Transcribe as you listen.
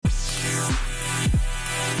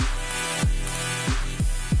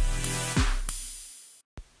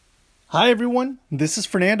Hi, everyone. This is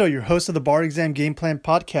Fernando, your host of the Bar Exam Game Plan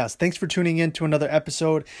Podcast. Thanks for tuning in to another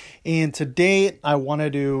episode. And today I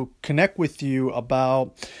wanted to connect with you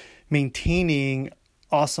about maintaining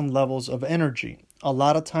awesome levels of energy. A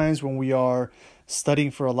lot of times when we are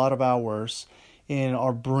studying for a lot of hours and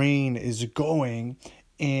our brain is going,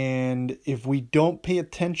 and if we don't pay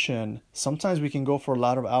attention, sometimes we can go for a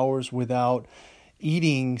lot of hours without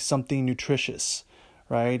eating something nutritious.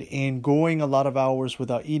 Right? And going a lot of hours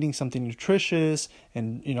without eating something nutritious,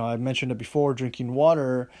 and I mentioned it before, drinking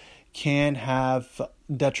water can have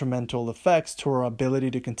detrimental effects to our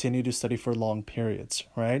ability to continue to study for long periods,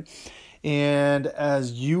 right? And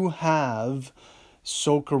as you have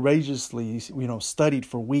so courageously, studied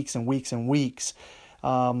for weeks and weeks and weeks,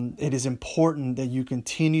 it is important that you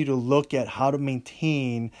continue to look at how to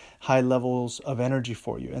maintain high levels of energy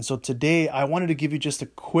for you. And so today I wanted to give you just a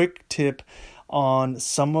quick tip on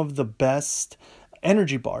some of the best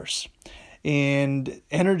energy bars. And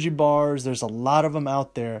energy bars, there's a lot of them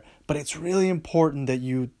out there, but it's really important that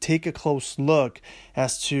you take a close look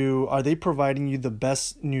as to, are they providing you the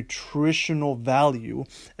best nutritional value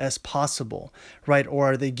as possible, right?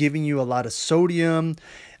 Or are they giving you a lot of sodium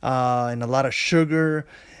and a lot of sugar,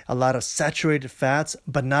 a lot of saturated fats,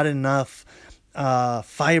 but not enough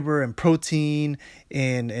fiber and protein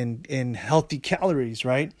and healthy calories,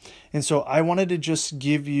 right? And so I wanted to just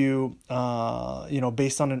give you,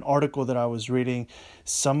 based on an article that I was reading,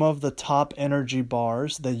 some of the top energy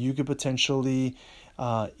bars that you could potentially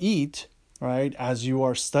eat, right, as you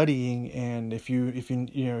are studying. And if you're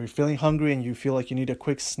feeling hungry and you feel like you need a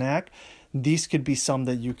quick snack, these could be some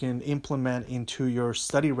that you can implement into your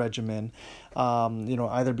study regimen,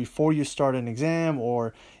 either before you start an exam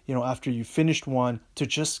or, after you finished one, to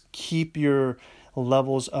just keep your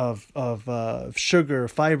levels of sugar,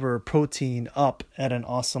 fiber, protein up at an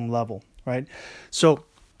awesome level, right? So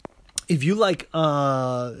if you like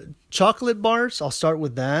chocolate bars, I'll start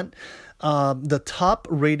with that. The top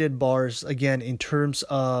rated bars, again, in terms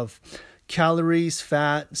of calories,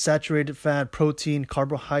 fat, saturated fat, protein,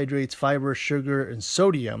 carbohydrates, fiber, sugar, and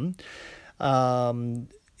sodium,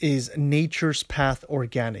 is Nature's Path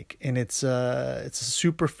Organic, and it's a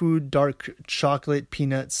superfood dark chocolate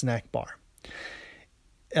peanut snack bar.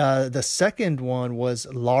 The second one was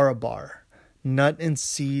Larabar, nut and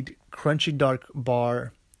seed crunchy dark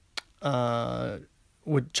bar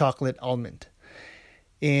with chocolate almond.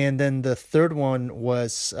 And then the third one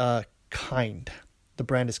was Kind. The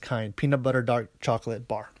brand is Kind, peanut butter dark chocolate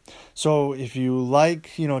bar. So if you like,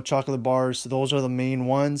 chocolate bars, those are the main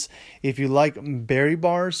ones. If you like berry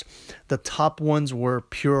bars, the top ones were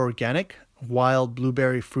Pure Organic, wild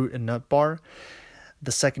blueberry fruit and nut bar.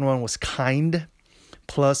 The second one was Kind,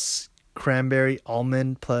 plus cranberry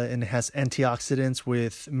almond, and it has antioxidants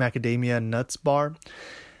with macadamia nuts bar.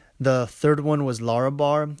 The third one was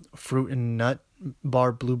Larabar, fruit and nut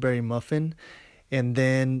bar blueberry muffin. And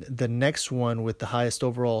then the next one with the highest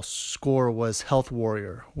overall score was Health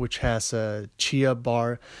Warrior, which has a chia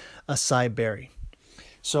bar, acai berry.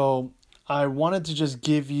 So I wanted to just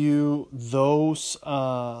give you those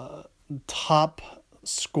top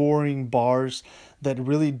scoring bars that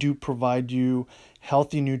really do provide you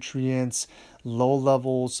healthy nutrients, low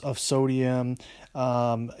levels of sodium,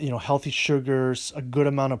 healthy sugars, a good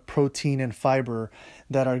amount of protein and fiber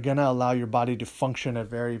that are going to allow your body to function at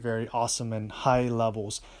very, very awesome and high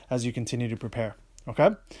levels as you continue to prepare.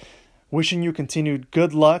 Okay? Wishing you continued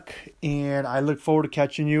good luck, and I look forward to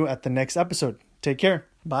catching you at the next episode. Take care.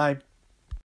 Bye.